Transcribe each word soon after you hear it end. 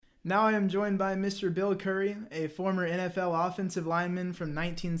Now I am joined by Mr. Bill Curry, a former NFL offensive lineman from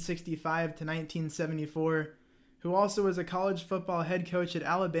 1965 to 1974, who also was a college football head coach at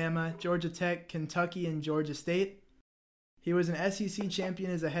Alabama, Georgia Tech, Kentucky, and Georgia State. He was an SEC champion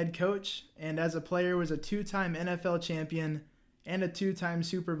as a head coach, and as a player was a two-time NFL champion and a two-time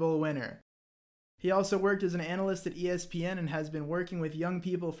Super Bowl winner. He also worked as an analyst at ESPN and has been working with young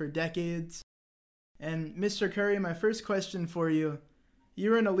people for decades. And Mr. Curry, my first question for you: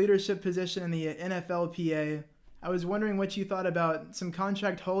 you were in a leadership position in the NFLPA. I was wondering what you thought about some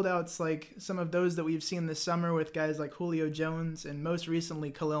contract holdouts like some of those that we've seen this summer with guys like Julio Jones and most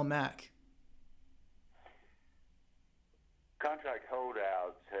recently Khalil Mack. Contract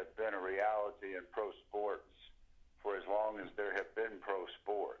holdouts have been a reality in pro sports for as long as there have been pro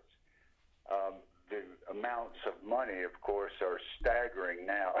sports. The amounts of money, of course, are staggering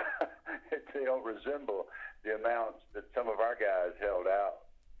now. They don't resemble the amounts that some of our guys held out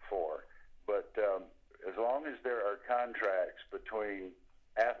for. But as long as there are contracts between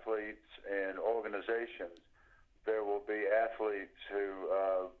athletes and organizations, there will be athletes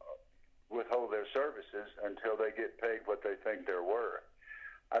who withhold their services until they get paid what they think they're worth.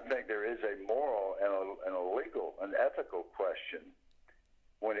 I think there is a moral and a legal and ethical question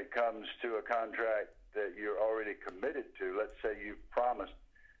when it comes to a contract that you're already committed to. Let's say you've promised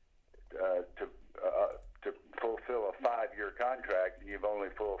to fulfill a 5-year contract and you've only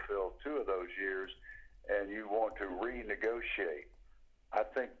fulfilled 2 of those years and you want to renegotiate. I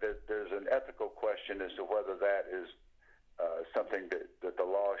think that there's an ethical question as to whether that is something that the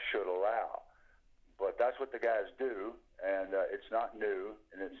law should allow. But that's what the guys do, and it's not new,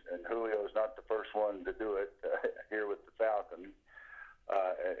 and Julio's not the first one to do it here with the Falcons.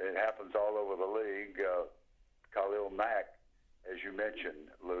 It happens all over the league. Khalil Mack, as you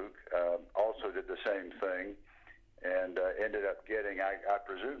mentioned, Luke, also did the same thing and ended up getting, I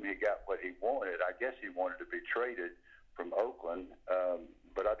presume he got what he wanted. I guess he wanted to be traded from Oakland,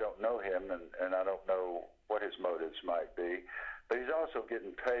 but I don't know him, and I don't know what his motives might be. But he's also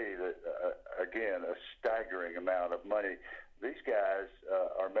getting paid, again, a staggering amount of money. These guys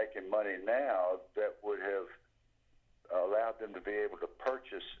are making money now that would have allowed them to be able to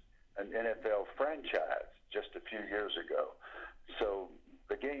purchase an NFL franchise just a few years ago. So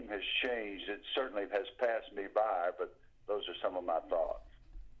the game has changed. It certainly has passed me by, but those are some of my thoughts.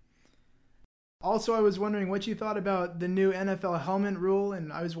 Also, I was wondering what you thought about the new NFL helmet rule,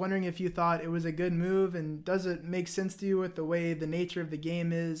 and I was wondering if you thought it was a good move, and does it make sense to you with the way the nature of the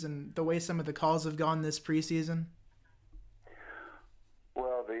game is and the way some of the calls have gone this preseason?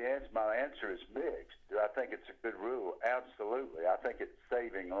 Well, my answer is mixed. I think it's a good rule, absolutely. I think it's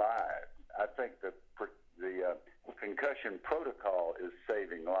saving lives. I think the concussion protocol is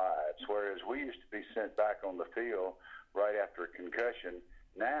saving lives, whereas we used to be sent back on the field right after a concussion.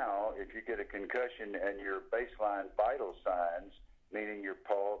 Now, if you get a concussion and your baseline vital signs, meaning your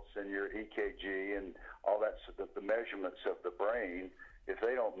pulse and your EKG and all that, the measurements of the brain, if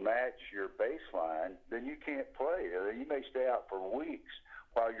they don't match your baseline, then you can't play. You may stay out for weeks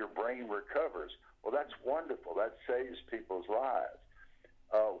while your brain recovers. Well, that's wonderful. That saves people's lives.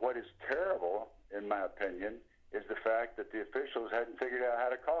 What is terrible, in my opinion, is the fact that the officials hadn't figured out how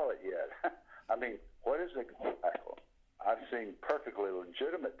to call it yet. I mean, what is a tackle? I've seen perfectly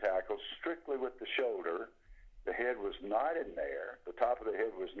legitimate tackles strictly with the shoulder. The head was not in there. The top of the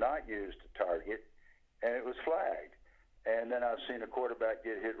head was not used to target, and it was flagged. And then I've seen a quarterback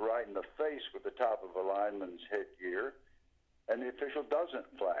get hit right in the face with the top of a lineman's headgear, and the official doesn't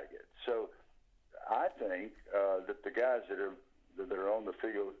flag it. So I think that the guys that are on the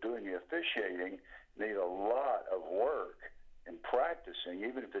field doing the officiating need a lot of work in practicing,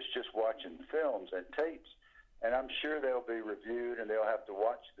 even if it's just watching films and tapes. And I'm sure they'll be reviewed and they'll have to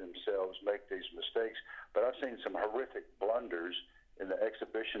watch themselves make these mistakes. But I've seen some horrific blunders in the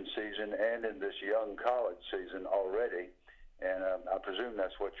exhibition season and in this young college season already. And I presume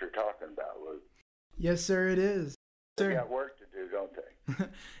that's what you're talking about, Luke. Yes, sir, it is. They got work to do, don't they?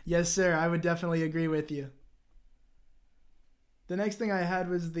 Yes, sir. I would definitely agree with you. The next thing I had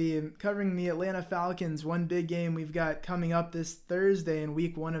was covering the Atlanta Falcons. One big game we've got coming up this Thursday in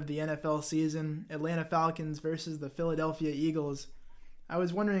week 1 of the NFL season, Atlanta Falcons versus the Philadelphia Eagles. I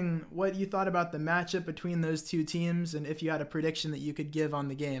was wondering what you thought about the matchup between those two teams and if you had a prediction that you could give on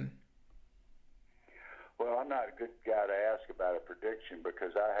the game. Well, I'm not a good guy to ask about a prediction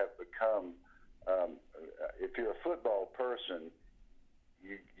because I have become, if you're a football person,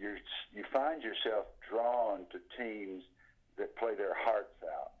 you find yourself drawn to teams that play their hearts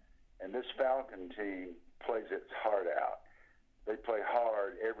out. And this Falcon team plays its heart out. They play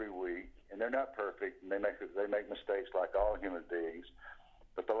hard every week, and they're not perfect, and they make mistakes like all human beings.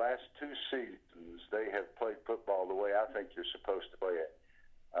 but the last 2 seasons they have played football the way I think you're supposed to play it.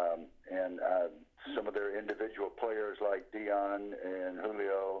 And some of their individual players like Dion and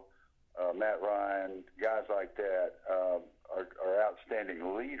Julio, Matt Ryan, guys like that are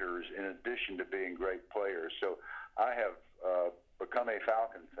outstanding leaders in addition to being great players. So I have become a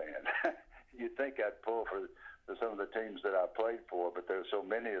Falcon fan. You'd think I'd pull for some of the teams that I played for, but there's so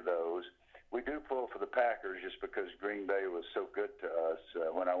many of those. We do pull for the Packers just because Green Bay was so good to us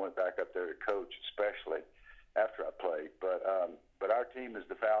when I went back up there to coach, especially after I played. But our team is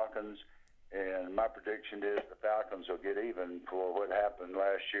the Falcons, and my prediction is the Falcons will get even for what happened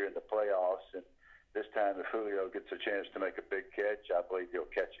last year in the playoffs. And this time, if Julio gets a chance to make a big catch, I believe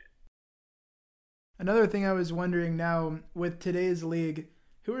he'll catch it. Another thing I was wondering now, with today's league,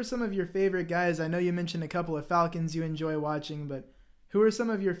 who are some of your favorite guys? I know you mentioned a couple of Falcons you enjoy watching, but who are some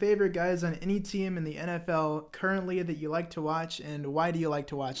of your favorite guys on any team in the NFL currently that you like to watch, and why do you like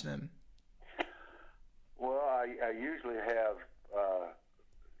to watch them? Well, I usually have,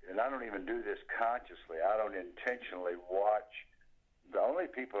 and I don't even do this consciously, I don't intentionally watch. The only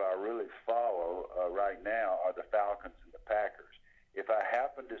people I really follow right now are the Falcons and the Packers. If I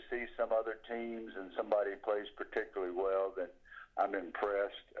happen to see some other teams and somebody plays particularly well, then I'm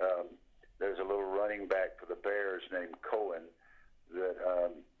impressed. There's a little running back for the Bears named Cohen that,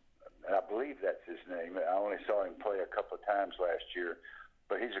 and I believe that's his name. I only saw him play a couple of times last year,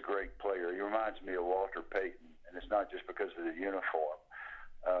 but he's a great player. He reminds me of Walter Payton, and it's not just because of the uniform.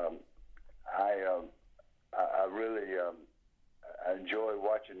 I really I enjoy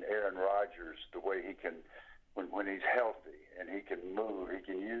watching Aaron Rodgers, the way he can, when he's healthy and he can move, he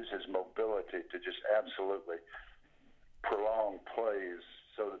can use his mobility to just absolutely prolong plays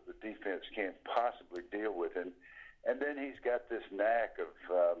so that the defense can't possibly deal with him. And then he's got this knack of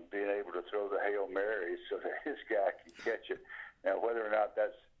being able to throw the Hail Mary so that his guy can catch it. Now, whether or not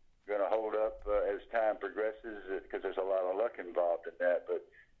that's going to hold up as time progresses, because there's a lot of luck involved in that, but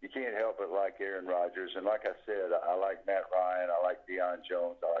you can't help but like Aaron Rodgers. And like I said, I like Matt Ryan, I like Deion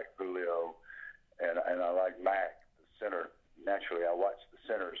Jones, I like Julio, and I like Mack, the center. Naturally, I watch the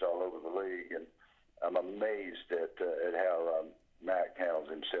centers all over the league, and I'm amazed at how Mack handles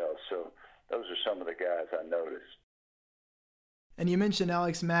himself. So those are some of the guys I noticed. And you mentioned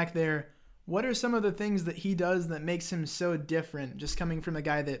Alex Mack there. What are some of the things that he does that makes him so different, just coming from a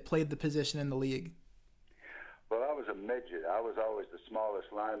guy that played the position in the league? Well, I was a midget. I was always the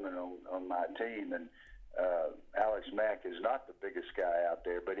smallest lineman on my team, and Alex Mack is not the biggest guy out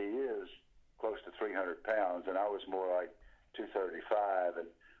there, but he is close to 300 pounds, and I was more like 235, and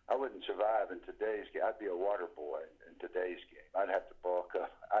I wouldn't survive in today's game. I'd be a water boy in today's game. I'd have to bulk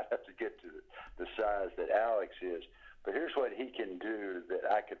up. I'd have to get to the size that Alex is. But here's what he can do that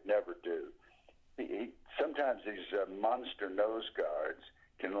I could never do. Sometimes these monster nose guards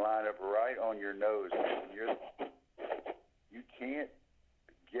can line up right on your nose. You can't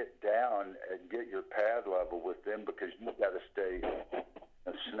get down and get your pad level with them because you've got to stay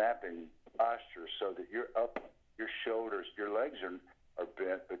in a snapping posture so that you're up, your shoulders, your legs are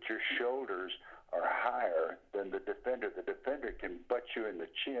bent, but your shoulders are higher than the defender. The defender can butt you in the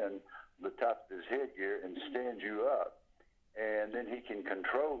chin, the top of his headgear, and stand you up. And then he can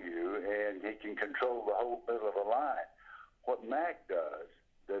control you, and he can control the whole middle of a line. What Mack does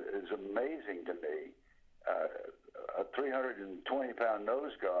that is amazing to me, a 320-pound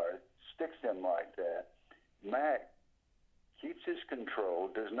nose guard sticks him like that. Mack keeps his control,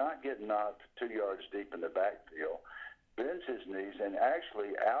 does not get knocked 2 yards deep in the backfield, bends his knees, and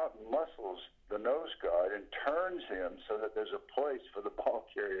actually out-muscles the nose guard and turns him so that there's a place for the ball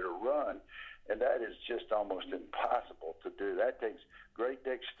carrier to run. And that is just almost impossible to do. That takes great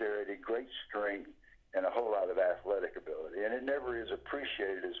dexterity, great strength, and a whole lot of athletic ability. And it never is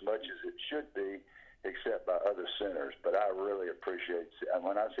appreciated as much as it should be, except by other centers. But I really appreciate it. And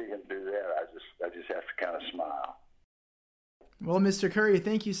when I see him do that, I just have to kind of smile. Well, Mr. Curry,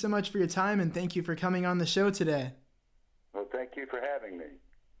 thank you so much for your time, and thank you for coming on the show today. Well, thank you for having me.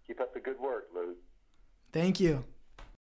 Keep up the good work, Lou. Thank you.